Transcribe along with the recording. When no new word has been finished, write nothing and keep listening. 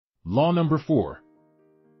Law number 4.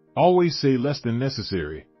 Always say less than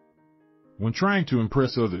necessary. When trying to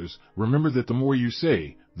impress others, remember that the more you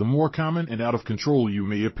say, the more common and out of control you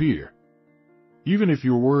may appear. Even if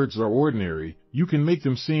your words are ordinary, you can make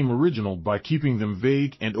them seem original by keeping them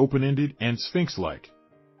vague and open-ended and sphinx-like.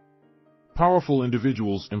 Powerful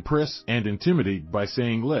individuals impress and intimidate by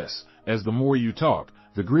saying less, as the more you talk,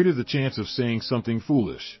 the greater the chance of saying something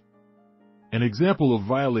foolish. An example of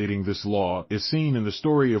violating this law is seen in the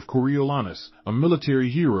story of Coriolanus, a military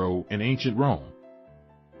hero in ancient Rome.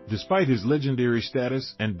 Despite his legendary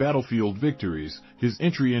status and battlefield victories, his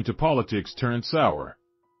entry into politics turned sour.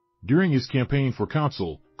 During his campaign for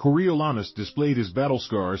consul, Coriolanus displayed his battle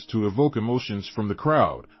scars to evoke emotions from the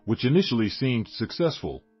crowd, which initially seemed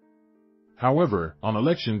successful. However, on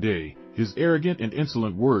election day, his arrogant and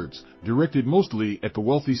insolent words, directed mostly at the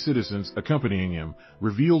wealthy citizens accompanying him,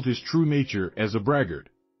 revealed his true nature as a braggart.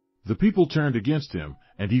 The people turned against him,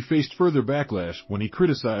 and he faced further backlash when he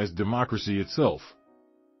criticized democracy itself.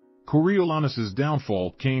 Coriolanus's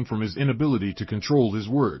downfall came from his inability to control his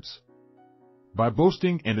words. By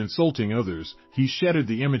boasting and insulting others, he shattered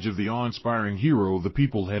the image of the awe-inspiring hero the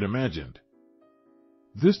people had imagined.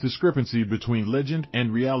 This discrepancy between legend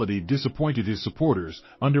and reality disappointed his supporters,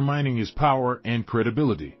 undermining his power and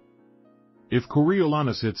credibility. If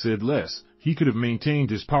Coriolanus had said less, he could have maintained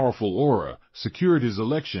his powerful aura, secured his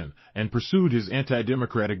election, and pursued his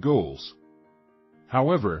anti-democratic goals.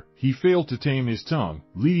 However, he failed to tame his tongue,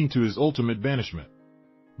 leading to his ultimate banishment.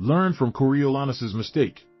 Learn from Coriolanus's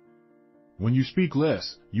mistake. When you speak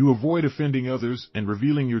less, you avoid offending others and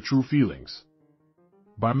revealing your true feelings.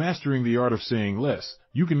 By mastering the art of saying less,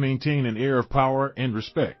 you can maintain an air of power and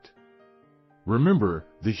respect. Remember,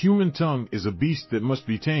 the human tongue is a beast that must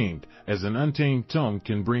be tamed, as an untamed tongue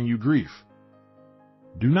can bring you grief.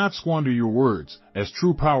 Do not squander your words, as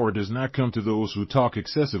true power does not come to those who talk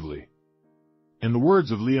excessively. In the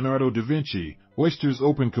words of Leonardo da Vinci, oysters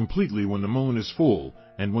open completely when the moon is full,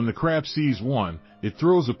 and when the crab sees one, it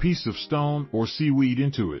throws a piece of stone or seaweed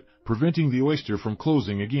into it, preventing the oyster from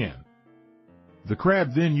closing again. The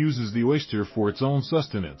crab then uses the oyster for its own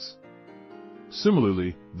sustenance.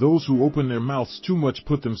 Similarly, those who open their mouths too much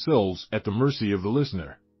put themselves at the mercy of the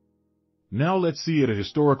listener. Now let's see a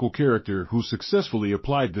historical character who successfully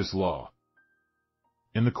applied this law.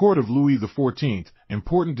 In the court of Louis XIV,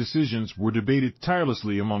 important decisions were debated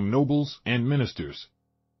tirelessly among nobles and ministers.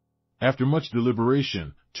 After much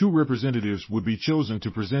deliberation, 2 representatives would be chosen to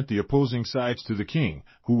present the opposing sides to the king,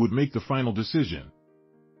 who would make the final decision.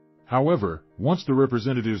 However, once the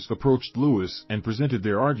representatives approached Louis and presented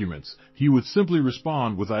their arguments, he would simply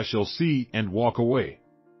respond with "I shall see" and walk away.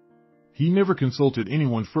 He never consulted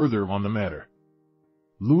anyone further on the matter.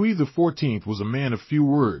 Louis XIV was a man of few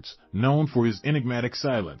words, known for his enigmatic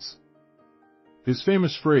silence. His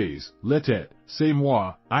famous phrase, "L'état, c'est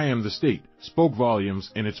moi, I am the state," spoke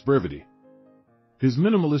volumes in its brevity. His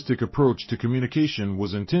minimalistic approach to communication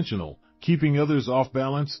was intentional, keeping others off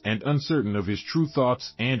balance and uncertain of his true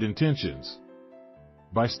thoughts and intentions.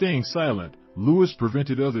 By staying silent, Louis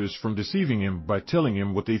prevented others from deceiving him by telling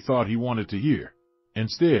him what they thought he wanted to hear.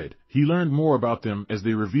 Instead, he learned more about them as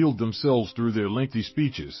they revealed themselves through their lengthy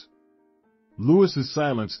speeches. Louis's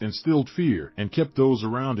silence instilled fear and kept those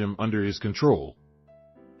around him under his control.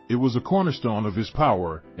 It was a cornerstone of his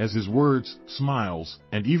power, as his words, smiles,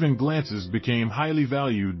 and even glances became highly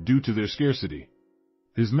valued due to their scarcity.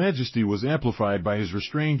 His majesty was amplified by his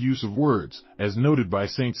restrained use of words, as noted by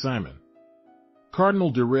Saint Simon.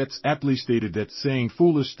 Cardinal de Retz aptly stated that saying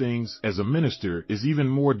foolish things as a minister is even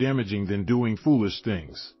more damaging than doing foolish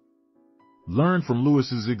things. Learn from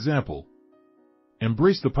Louis's example.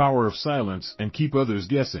 Embrace the power of silence and keep others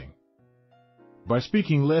guessing. By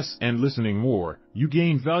speaking less and listening more, you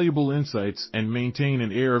gain valuable insights and maintain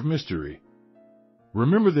an air of mystery.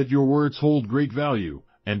 Remember that your words hold great value,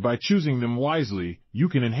 and by choosing them wisely, you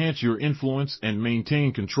can enhance your influence and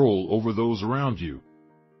maintain control over those around you.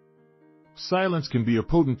 Silence can be a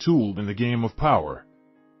potent tool in the game of power.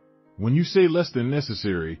 When you say less than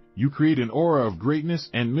necessary, you create an aura of greatness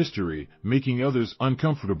and mystery, making others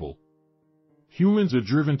uncomfortable. Humans are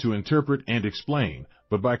driven to interpret and explain,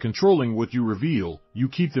 but by controlling what you reveal, you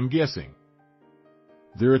keep them guessing.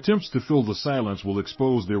 Their attempts to fill the silence will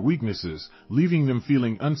expose their weaknesses, leaving them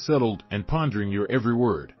feeling unsettled and pondering your every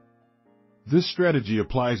word. This strategy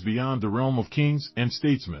applies beyond the realm of kings and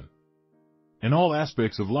statesmen. In all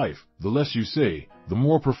aspects of life, the less you say, the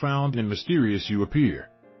more profound and mysterious you appear.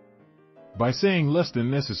 By saying less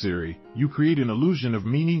than necessary, you create an illusion of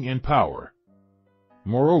meaning and power.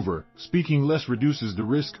 Moreover, speaking less reduces the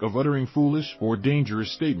risk of uttering foolish or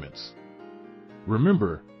dangerous statements.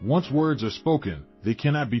 Remember, once words are spoken, they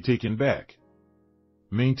cannot be taken back.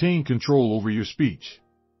 Maintain control over your speech.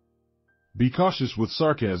 Be cautious with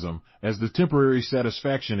sarcasm, as the temporary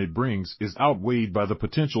satisfaction it brings is outweighed by the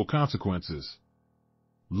potential consequences.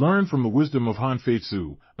 Learn from the wisdom of Han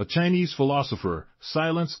Fei-tzu, a Chinese philosopher.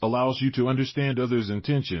 Silence allows you to understand others'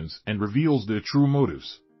 intentions and reveals their true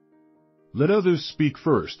motives. Let others speak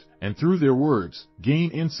first, and through their words,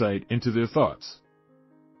 gain insight into their thoughts.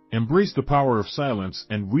 Embrace the power of silence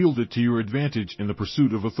and wield it to your advantage in the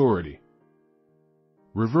pursuit of authority.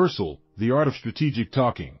 Reversal, the art of strategic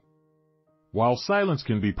talking. While silence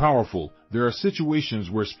can be powerful, there are situations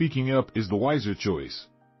where speaking up is the wiser choice.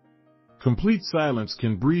 Complete silence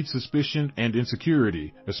can breed suspicion and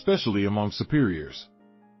insecurity, especially among superiors.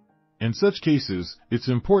 In such cases, it's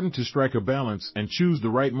important to strike a balance and choose the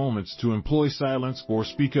right moments to employ silence or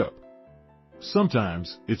speak up.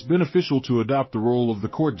 Sometimes, it's beneficial to adopt the role of the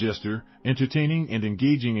court jester, entertaining and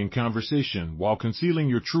engaging in conversation while concealing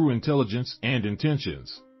your true intelligence and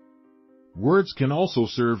intentions. Words can also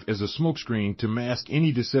serve as a smokescreen to mask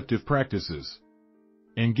any deceptive practices.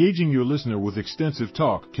 Engaging your listener with extensive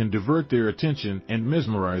talk can divert their attention and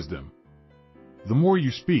mesmerize them. The more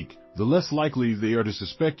you speak, the less likely they are to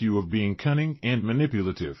suspect you of being cunning and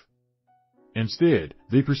manipulative. Instead,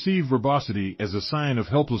 they perceive verbosity as a sign of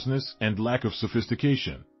helplessness and lack of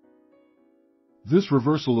sophistication. This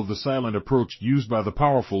reversal of the silent approach used by the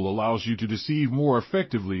powerful allows you to deceive more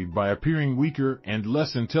effectively by appearing weaker and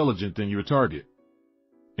less intelligent than your target.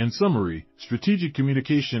 In summary, strategic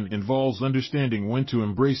communication involves understanding when to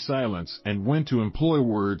embrace silence and when to employ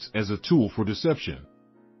words as a tool for deception.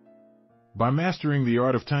 By mastering the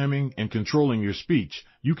art of timing and controlling your speech,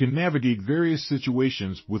 you can navigate various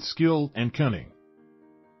situations with skill and cunning.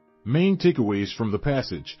 Main takeaways from the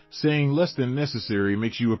passage: saying less than necessary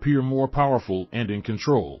makes you appear more powerful and in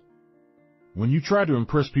control. When you try to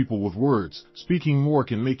impress people with words, speaking more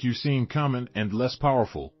can make you seem common and less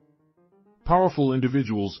powerful. Powerful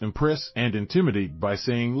individuals impress and intimidate by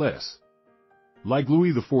saying less. Like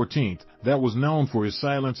Louis XIV, that was known for his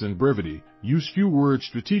silence and brevity, use few words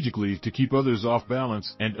strategically to keep others off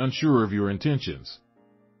balance and unsure of your intentions.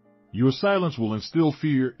 Your silence will instill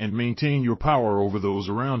fear and maintain your power over those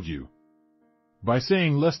around you. By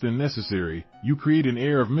saying less than necessary, you create an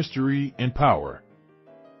air of mystery and power.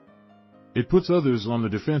 It puts others on the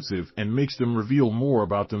defensive and makes them reveal more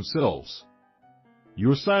about themselves.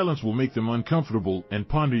 Your silence will make them uncomfortable and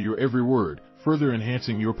ponder your every word, further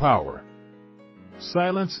enhancing your power.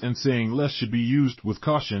 Silence and saying less should be used with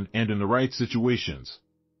caution and in the right situations.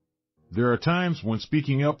 There are times when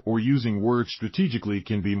speaking up or using words strategically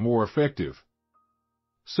can be more effective,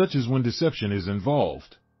 such as when deception is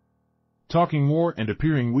involved. Talking more and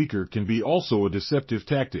appearing weaker can be also a deceptive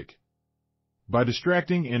tactic. By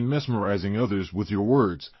distracting and mesmerizing others with your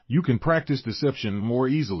words, you can practice deception more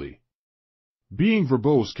easily. Being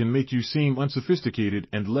verbose can make you seem unsophisticated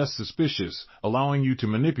and less suspicious, allowing you to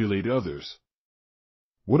manipulate others.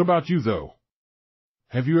 What about you, though?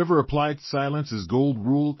 Have you ever applied silence as gold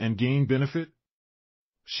rule and gained benefit?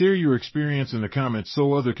 Share your experience in the comments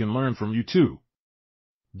so others can learn from you too.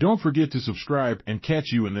 Don't forget to subscribe and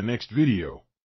catch you in the next video.